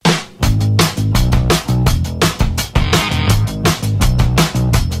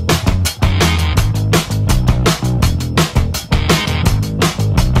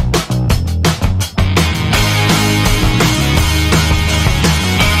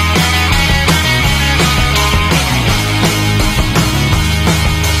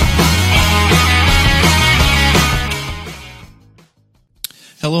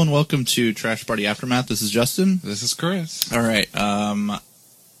hello and welcome to Trash Party Aftermath. This is Justin. This is Chris. All right.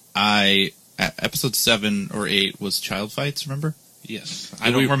 Episode 7 or 8 was Child Fights, remember? Yes. I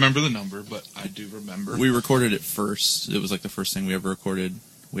don't remember the number, but I do remember. We recorded it first. It was like the first thing we ever recorded.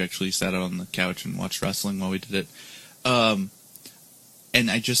 We actually sat out on the couch and watched wrestling while we did it. And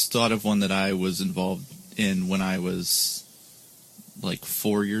I just thought of one that I was involved in when I was like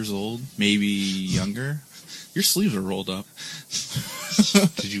 4 years old, maybe younger. Your sleeves are rolled up.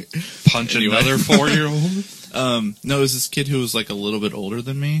 Did you punch another 4-year-old? No, it was this kid who was like a little bit older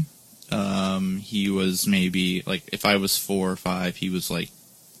than me. He was maybe, like, if I was 4 or 5, he was like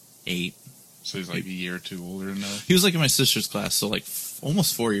 8. So he's like a year or two older than us? He was like in my sister's class, so like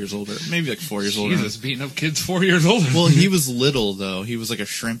almost 4 years older. Maybe like 4 years older. Jesus, beating up kids 4 years older. Well, he was little, though. He was like a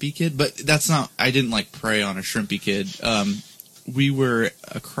shrimpy kid, but that's not, I didn't like prey on a shrimpy kid. We were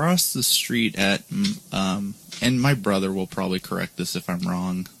across the street at, and my brother will probably correct this if I'm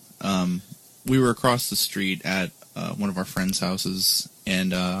wrong. We were across the street at one of our friends' houses,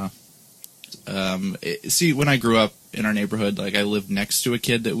 and see, when I grew up in our neighborhood, like I lived next to a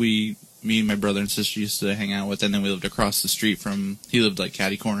kid that me and my brother and sister used to hang out with, and then we lived across the street from, he lived like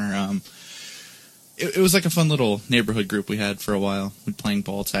catty corner. It was like a fun little neighborhood group we had for a while. We'd playing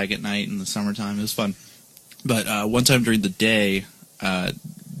ball tag at night in the summertime. It was fun. But one time during the day,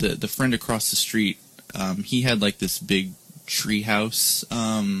 the friend across the street, he had like this big tree house.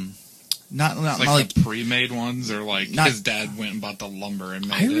 Not like the pre-made ones, or like his dad went and bought the lumber and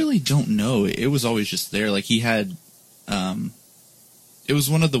made it? I really don't know. It was always just there. Like he had, it was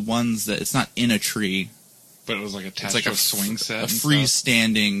one of the ones that it's not in a tree, but it was like attached like to a swing set, a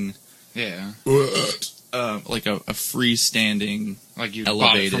freestanding. Yeah. Like a freestanding, like you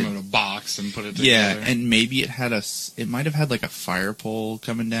elevated. Bought it from a box and put it together. Yeah, and maybe it might have had like a fire pole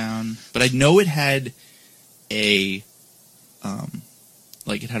coming down, but I know it had a,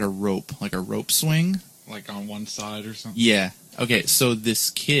 like it had a rope, like a rope swing, like on one side or something. Yeah. Okay, so this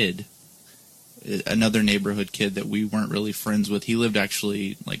kid, another neighborhood kid that we weren't really friends with, he lived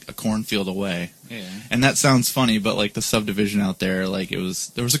actually like a cornfield away. Yeah. And that sounds funny, but like the subdivision out there, like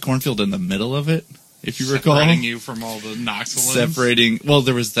there was a cornfield in the middle of it, if you recall. Separating you from all the Knoxvilleans. Well,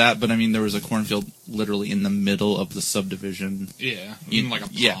 there was that, but I mean there was a cornfield literally in the middle of the subdivision. Yeah. In like a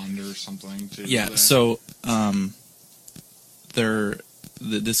pond or something too. Yeah, there. So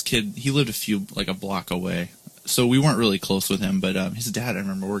this kid, he lived a block away. So we weren't really close with him, but his dad, I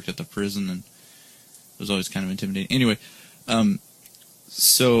remember, worked at the prison and it was always kind of intimidating. Anyway,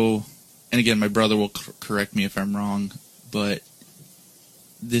 so, and again, my brother will correct me if I'm wrong, but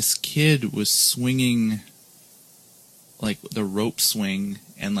this kid was swinging, like, the rope swing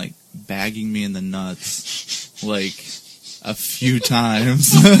and, like, bagging me in the nuts, like, a few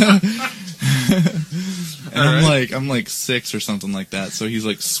times. And I'm like 6 or something like that, so he's,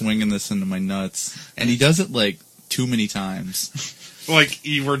 like, swinging this into my nuts, and he does it, like, too many times. Like,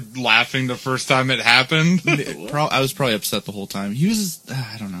 you were laughing the first time it happened? I was probably upset the whole time. He was,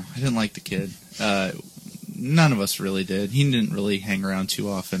 I don't know. I didn't like the kid. None of us really did. He didn't really hang around too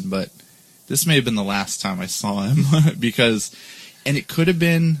often, but this may have been the last time I saw him. Because, and it could have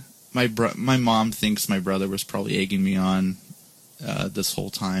been, my mom thinks my brother was probably egging me on this whole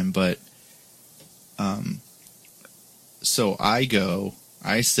time, but, so I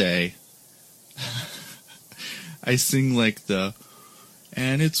say, I sing like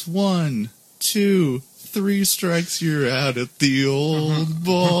and it's 1, 2, 3 strikes, you're out at the old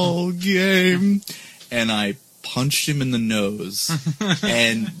ball game. And I punched him in the nose,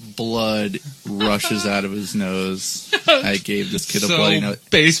 and blood rushes out of his nose. I gave this kid a bloody nose.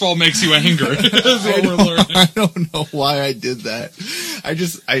 Baseball makes you angry. That's what we're learning. I don't know why I did that.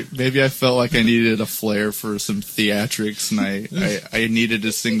 Maybe I felt like I needed a flair for some theatrics, and I needed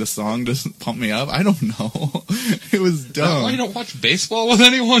to sing the song to pump me up. I don't know. It was dumb. Why you don't watch baseball with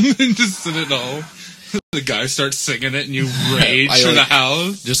anyone and just sit at home? The guy starts singing it and you rage through the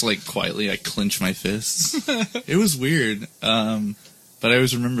house. Just like quietly, I clench my fists. It was weird. But I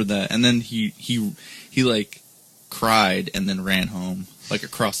always remember that. And then he like cried and then ran home, like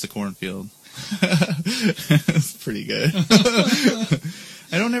across the cornfield. It's pretty good.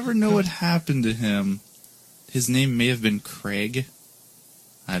 I don't ever know what happened to him. His name may have been Craig.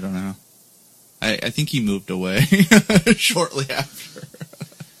 I don't know. I think he moved away shortly after.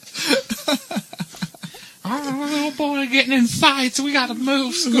 Oh, boy, getting in fights. We gotta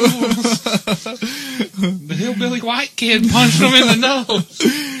move schools. The hillbilly white kid punched him in the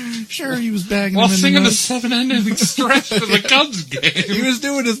nose. Sure, he was bagging while him in singing the the 7-inning stretch of the Cubs game. He was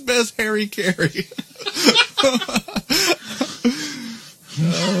doing his best Harry Carey.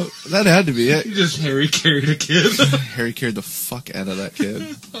 That had to be it. You just Harry carried a kid. Harry carried the fuck out of that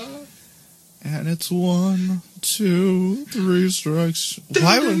kid. And it's 1, 2, 3 strikes.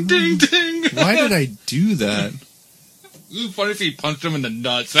 Ding, ding, ding. Why did I do that? It would be funny if he punched him in the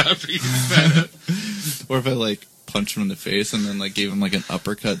nuts after he said it. Or if I, like, punched him in the face and then, like, gave him, like, an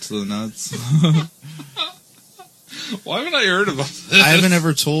uppercut to the nuts. Why haven't I heard about this? I haven't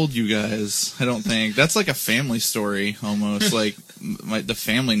ever told you guys, I don't think. That's like a family story, almost. Like, the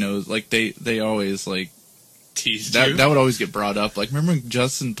family knows. Like, they always, like, Teased you. that would always get brought up. Like, remember when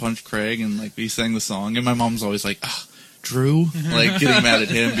Justin punched Craig and, like, we sang the song? And my mom's always like, Drew? Like, getting mad at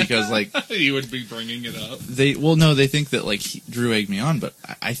him because, like... You would be bringing it up. They think that, like, Drew egged me on, but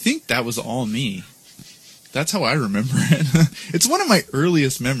I think that was all me. That's how I remember it. It's one of my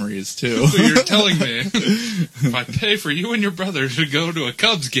earliest memories, too. So you're telling me, if I pay for you and your brother to go to a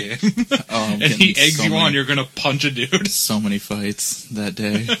Cubs game, and he eggs you on, you're going to punch a dude? So many fights that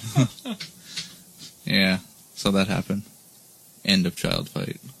day. Yeah, so that happened. End of child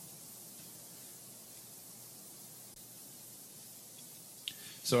fight.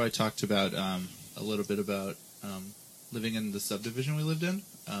 So I talked about, a little bit about, living in the subdivision we lived in.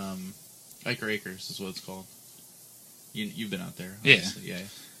 Iker Acres is what it's called. You've been out there. Obviously. Yeah.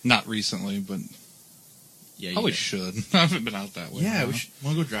 Not recently, but Yeah, probably should. I haven't been out that way. Yeah, now. we should.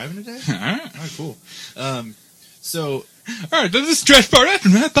 Want to go driving today? All right. All right, cool. So, all right, this is Stretch Part F,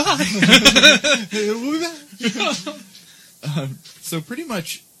 right? Bye. we'll be back. So pretty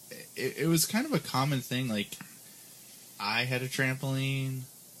much, it was kind of a common thing. Like, I had a trampoline.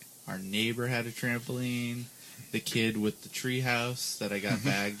 Our neighbor had a trampoline. The kid with the treehouse that I got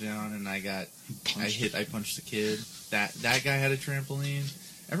bagged on, and I punched the kid. That guy had a trampoline.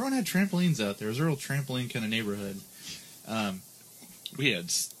 Everyone had trampolines out there. It was a real trampoline kind of neighborhood. We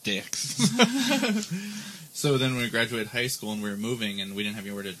had sticks. So then when we graduated high school and we were moving and we didn't have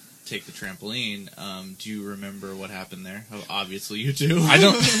anywhere to take the trampoline, do you remember what happened there? Oh, obviously you do.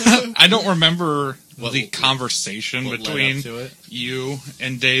 I don't remember What- the conversation what led between up to it? you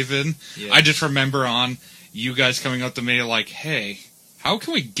and David. Yeah. I just remember you guys coming up to me like, hey, how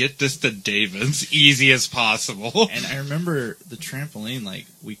can we get this to David's easy as possible? And I remember the trampoline, like,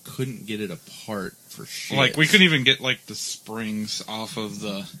 we couldn't get it apart for shit. Like, we couldn't even get, like, the springs off of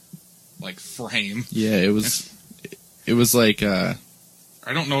the, like, frame. Yeah, it was like, I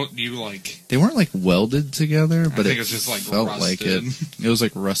don't know, they weren't, like, welded together, but think it was just, like, felt rusted. like it. It was,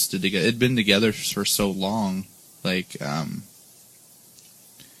 like, rusted together. It'd been together for so long. Like,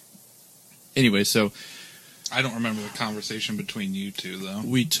 anyway, so... I don't remember the conversation between you two, though.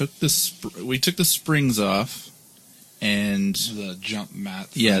 We took the springs off, and The jump mat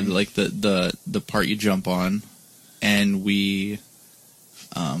thing. yeah, like the part you jump on, and we,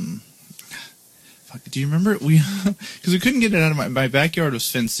 do you remember it? Because we couldn't get it out of my backyard was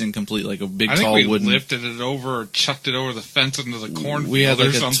fenced in complete, like a big I think tall we wooden. lifted it over or chucked it over the fence into the cornfield We had like or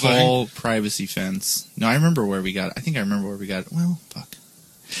a something. tall privacy fence. No, I remember where we got it. I think I remember where we got it. Well, fuck.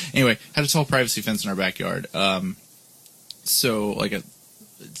 Anyway, had a tall privacy fence in our backyard. So like a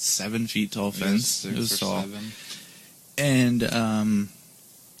 7 feet tall fence. It was tall. 7. And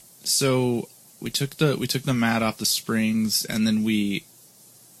so we took the mat off the springs, and then we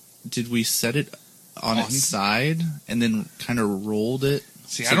set it on its side, and then kind of rolled it.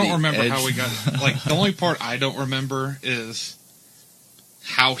 See, to I don't the remember edge. how we got it. Like, the only part I don't remember is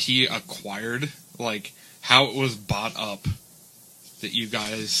how he acquired, like, how it was bought up. That you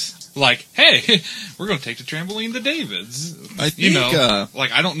guys, like, hey, we're going to take the trampoline to David's. I think, you know,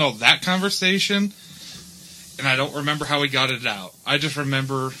 like, I don't know that conversation, and I don't remember how we got it out. I just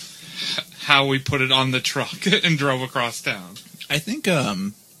remember how we put it on the truck and drove across town. I think,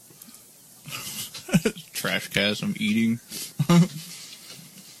 trash cast, I'm eating.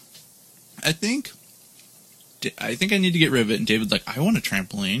 I think I need to get rid of it, and David's like, I want a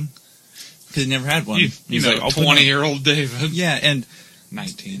trampoline. Because he never had one. He's like, like, I'll put it 20-year-old David. Yeah, and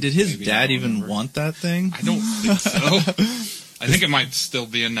 19. did his maybe, dad I don't even remember. want that thing? I don't think so. I think it might still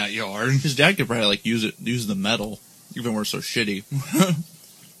be in that yard. His dad could probably like use the metal, even we're so shitty.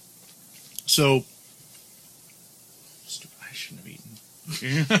 So, I shouldn't have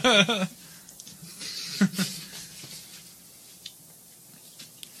eaten.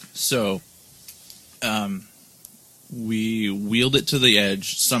 So, we wheeled it to the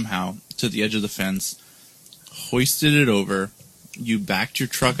edge somehow, to the edge of the fence, hoisted it over. You backed your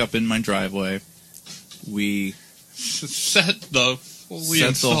truck up in my driveway. We Set the fully set the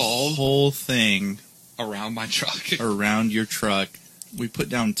installed whole thing around my truck. around your truck. We put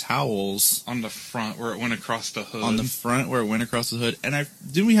down towels On the front where it went across the hood. on the front where it went across the hood, and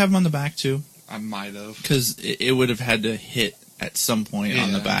didn't we have them on the back too? I might have. Because it would have had to hit at some point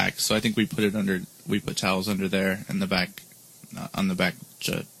on the back. So I think we put towels under there and the back, on the back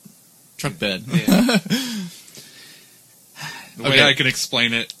truck bed. Yeah. The way I can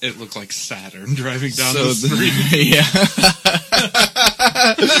explain it, it looked like Saturn driving down the street. Yeah.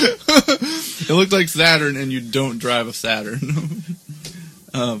 It looked like Saturn, and you don't drive a Saturn.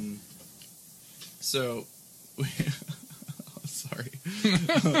 Sorry.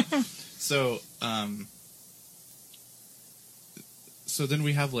 So then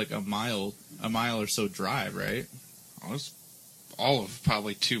we have like a mile or so drive, right? It was all of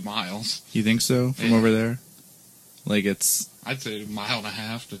probably 2 miles. You think so? From over there? Like I'd say 1.5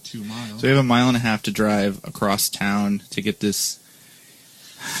 miles to 2 miles. So we have 1.5 miles to drive across town to get this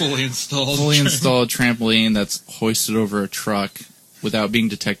fully installed trampoline that's hoisted over a truck without being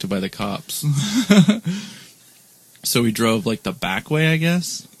detected by the cops. So we drove like the back way, I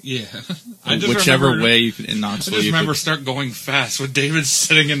guess. Yeah. Whichever way you could in Knoxville. I just remember start going fast with David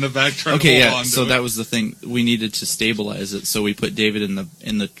sitting in the back trying to hold on to so it. that was the thing. We needed to stabilize it, so we put David in the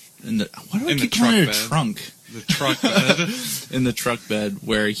why do I keep truck calling it a bed. trunk? The truck bed. In the truck bed,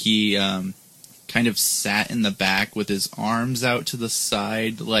 where he kind of sat in the back with his arms out to the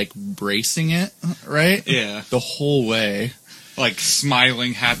side, like bracing it, right? Yeah. The whole way. Like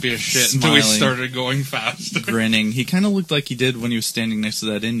smiling, happy as shit until we started going fast. Grinning. He kind of looked like he did when he was standing next to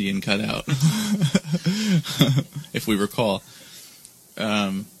that Indian cutout. If we recall.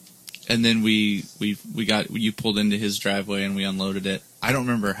 And then you pulled into his driveway and we unloaded it. I don't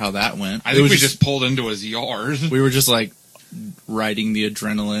remember how that went. I think we just pulled into his yard. We were just like riding the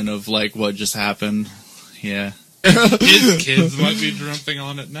adrenaline of like what just happened. Yeah. His kids might be jumping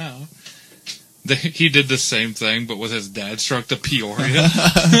on it now. He did the same thing, but with his dad's truck to Peoria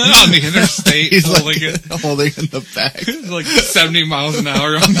on the interstate. He's holding it in the back. Like 70 miles an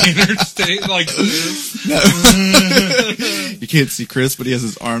hour on the interstate. Like this. No. You can't see Chris, but he has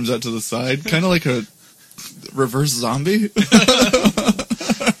his arms out to the side. Kind of like a reverse zombie.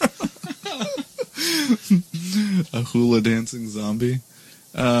 A hula dancing zombie.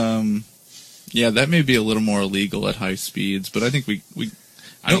 Yeah, that may be a little more illegal at high speeds, but I think we we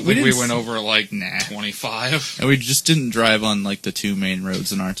went over like 25. And we just didn't drive on like the 2 main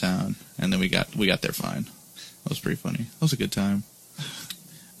roads in our town, and then we got there fine. That was pretty funny. That was a good time.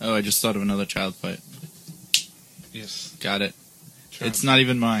 Oh, I just thought of another child fight. Yes, got it. It's not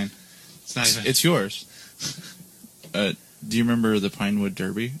even mine. It's not even. It's yours. Do you remember the Pinewood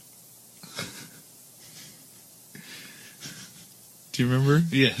Derby? Do you remember?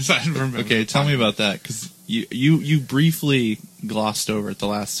 Yes, I remember. Okay, tell me about that, because you briefly glossed over it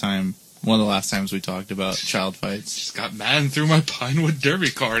one of the last times we talked about child fights. Just got mad and threw my Pinewood Derby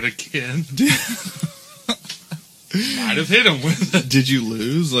card again. Might have hit him with it. Did you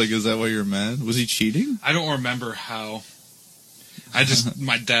lose? Like, is that why you're mad? Was he cheating? I don't remember how.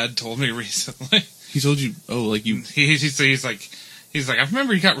 My dad told me recently. He told you? Oh, like you? He's like, I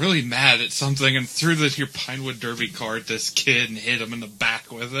remember you got really mad at something and threw your Pinewood Derby card at this kid and hit him in the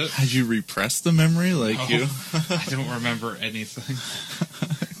back with it. Had you repressed the memory? Like you? I don't remember anything.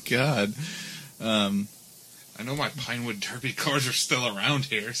 God. I know my Pinewood Derby cards are still around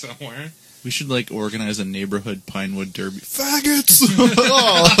here somewhere. We should like organize a neighborhood Pinewood Derby. Faggots!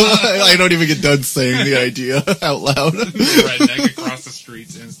 Oh, I don't even get done saying the idea out loud. The redneck across the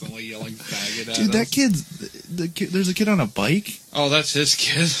streets instantly yelling faggot at Dude, us. That kid, there's a kid on a bike? Oh, that's his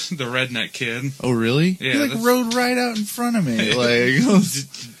kid, the redneck kid. Oh, really? Yeah. He rode right out in front of me. Like,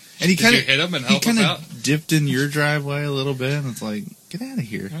 and he Did you hit him and help him out? Dipped in your driveway a little bit, and it's like, get out of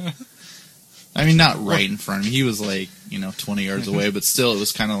here. I mean, not right in front of me. He was like, 20 yards away, but still, it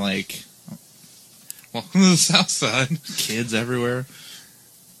was kind of like, welcome to the south side. Kids everywhere.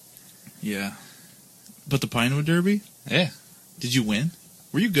 Yeah. But the Pinewood Derby? Yeah. Did you win?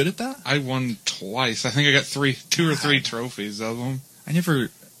 Were you good at that? I won twice. I think I got 2 or 3 trophies of them. I never...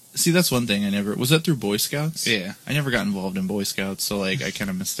 See, that's one thing I never... Was that through Boy Scouts? Yeah. I never got involved in Boy Scouts, so, I kind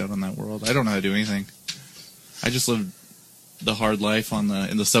of missed out on that world. I don't know how to do anything. I just lived the hard life in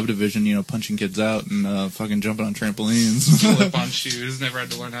the subdivision, punching kids out and fucking jumping on trampolines. Flip on shoes. Never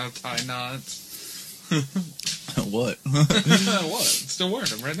had to learn how to tie knots. What? What? Still wearing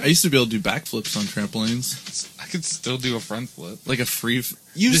them right now. I used to be able to do backflips on trampolines. I could still do a front flip. Like a free...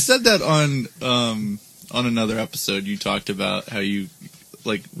 You said that on another episode. You talked about how you...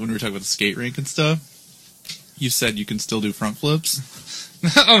 Like, when we were talking about the skate rink and stuff, you said you can still do front flips.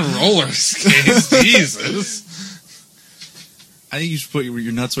 Not on roller skates. Jesus. I think you should put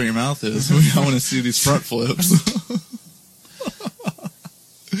your nuts where your mouth is. I want to see these front flips.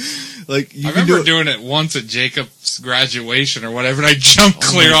 Like, I remember doing it once at Jacob's graduation or whatever, and I jumped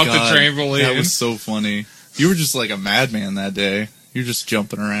clear off the trampoline. That was so funny. You were just like a madman that day. You're just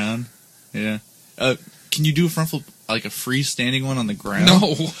jumping around. Yeah. Can you do a front flip, like a freestanding one on the ground?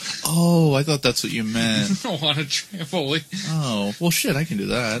 No. Oh, I thought that's what you meant. I don't want a trampoline. Oh, well, shit, I can do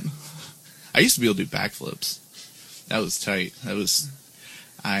that. I used to be able to do backflips. That was tight. That was...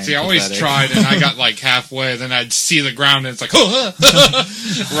 See, I always tried, and I got like halfway, then I'd see the ground, and it's like,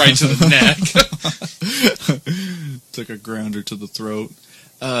 right to the neck. Took a grounder to the throat.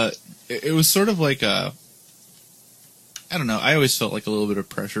 It was sort of like a... I don't know, I always felt like a little bit of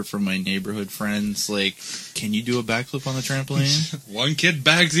pressure from my neighborhood friends, like, can you do a backflip on the trampoline? One kid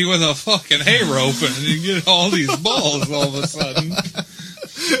bags you with a fucking hay rope, and you get all these balls all of a sudden.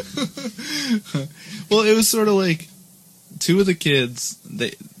 Well, it was sort of like, two of the kids,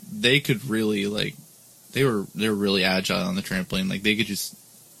 they could really, like, they were really agile on the trampoline, like, they could just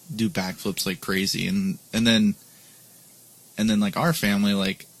do backflips like crazy, and then like, our family,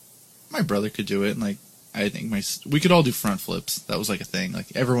 like, my brother could do it, and like, I think we could all do front flips. That was like a thing. Like,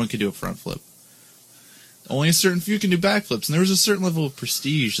 everyone could do a front flip. Only a certain few can do backflips, and there was a certain level of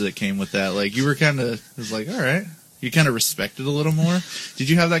prestige that came with that. Like, you were kind of, it was like, all right. You kind of respected a little more. Did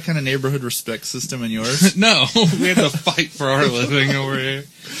you have that kind of neighborhood respect system in yours? No, we had to fight for our living over here.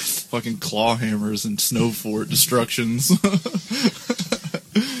 Fucking claw hammers and snow fort destructions.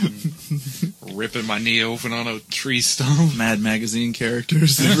 Ripping my knee open on a tree stump. Mad Magazine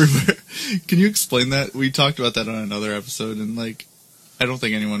characters everywhere. Can you explain that? We talked about that on another episode, and like, I don't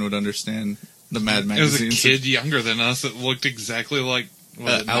think anyone would understand the Mad Magazine. It was a kid younger than us that looked exactly like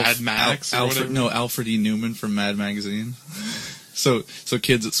Mad Max or whatever. No, Alfred E. Newman from Mad Magazine. So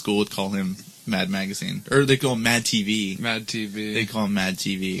kids at school would call him Mad Magazine, or they call him Mad TV. Mad TV. They call him Mad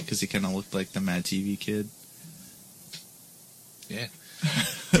TV because he kind of looked like the Mad TV kid. Yeah.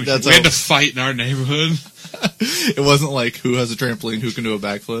 We had to fight in our neighborhood. It wasn't like who has a trampoline, who can do a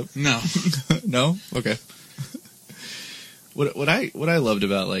backflip. No. No? Okay. What I loved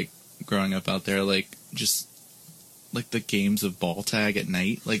about like growing up out there, like just like the games of ball tag at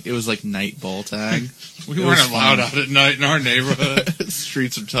night. Like it was like night ball tag. We weren't allowed out at night in our neighborhood.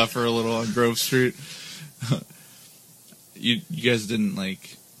 Streets are tougher a little on Grove Street. You guys didn't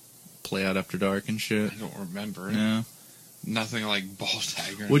like play out after dark and shit? I don't remember. No. Nothing like ball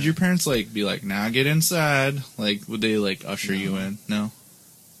tag. Would your parents like be like, "Now get inside"? Like, would they like usher you in? No.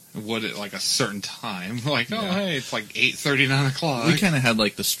 Would it like a certain time? Like, oh hey, it's like 8:30, 9 o'clock. We kind of had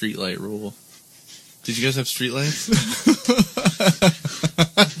like the street light rule. Did you guys have street lights?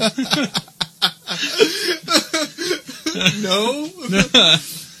 No.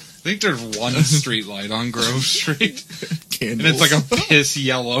 I think there's one street light on Grove Street. Candles. And it's like a piss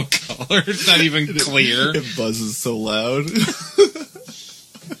yellow color. It's not even clear. It buzzes so loud.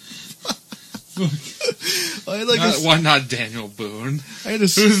 Why not Daniel Boone?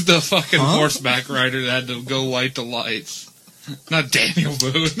 Who's the fucking horseback rider that had to go light the lights? Not Daniel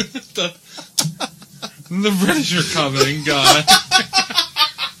Boone. The British are coming, guy.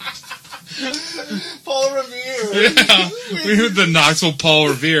 Paul Revere. Yeah, we heard the Knoxville Paul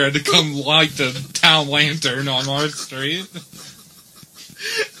Revere had to come light the town lantern on our street.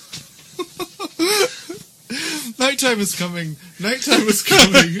 Nighttime is coming. Nighttime is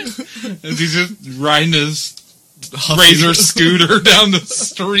coming. As he's just riding his Razor scooter down the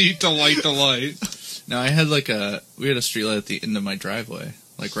street to light the light. Now we had a street light at the end of my driveway,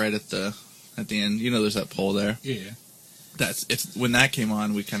 like right at the end. You know, there's that pole there. Yeah. When that came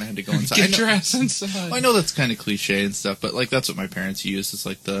on, we kind of had to go inside. Get your ass inside. I know that's kind of cliche and stuff, but like that's what my parents used. It's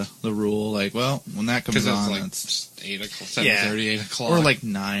like the rule. Like, well, when that comes on, like it's 7:30, 8 o'clock, or like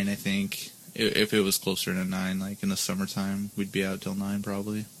 9. I think if it was closer to 9, like in the summertime, we'd be out till 9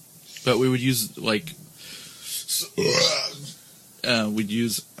 probably. But we would use like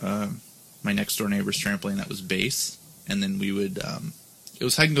my next door neighbor's trampoline that was base, and then we would it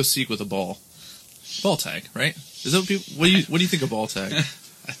was hide and go seek with a ball tag, right? Is that what do you think of ball tag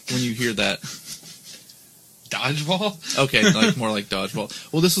when you hear that? Dodgeball? Okay, like more like dodgeball.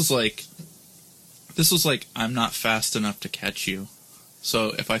 Well, this was like I'm not fast enough to catch you,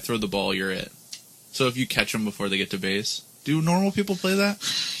 so if I throw the ball, you're it. So if you catch them before they get to base, do normal people play that?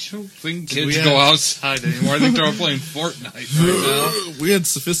 I don't think kids go outside anymore. I think they're all playing Fortnite right now. We had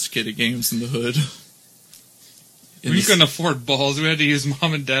sophisticated games in the hood. We couldn't afford balls. We had to use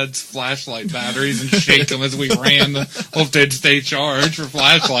mom and dad's flashlight batteries and shake them as we ran. Hope they'd stay charged for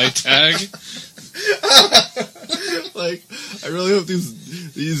flashlight tag. Like, I really hope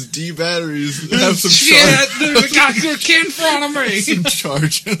these D batteries have some charge. There's a guy in front of me. Some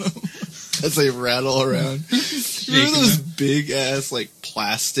charge in them as they rattle around. Remember those big ass like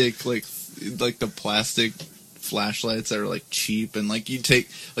plastic, like the plastic flashlights that are like cheap and like you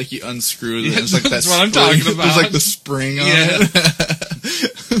unscrew them. Yeah, It's like that's that what I'm spring- talking about. There's like the spring on Yeah.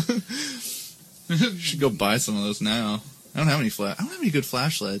 it. Should go buy some of those now. I don't have any good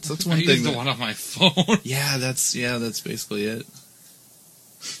flashlights. That's I one use thing. the one on my phone. Yeah, that's basically it.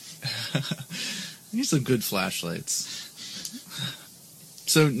 I need some good flashlights.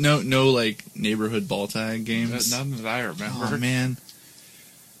 So no like neighborhood ball tag games. None that I remember. Oh man,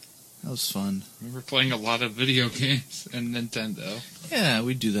 that was fun. We were playing a lot of video games and Nintendo. Yeah,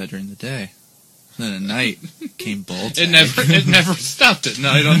 we'd do that during the day. Then at night came ball tag. It never stopped at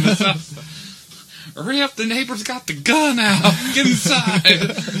night on this house. Hurry up! The neighbor's got the gun out. Get inside.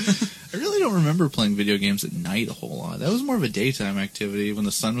 I really don't remember playing video games at night a whole lot. That was more of a daytime activity when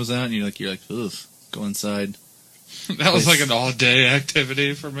the sun was out and you're like, ugh, go inside, That was like an all-day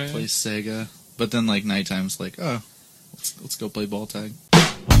activity for me. play Sega. But then like nighttime's like, oh, let's go play ball tag.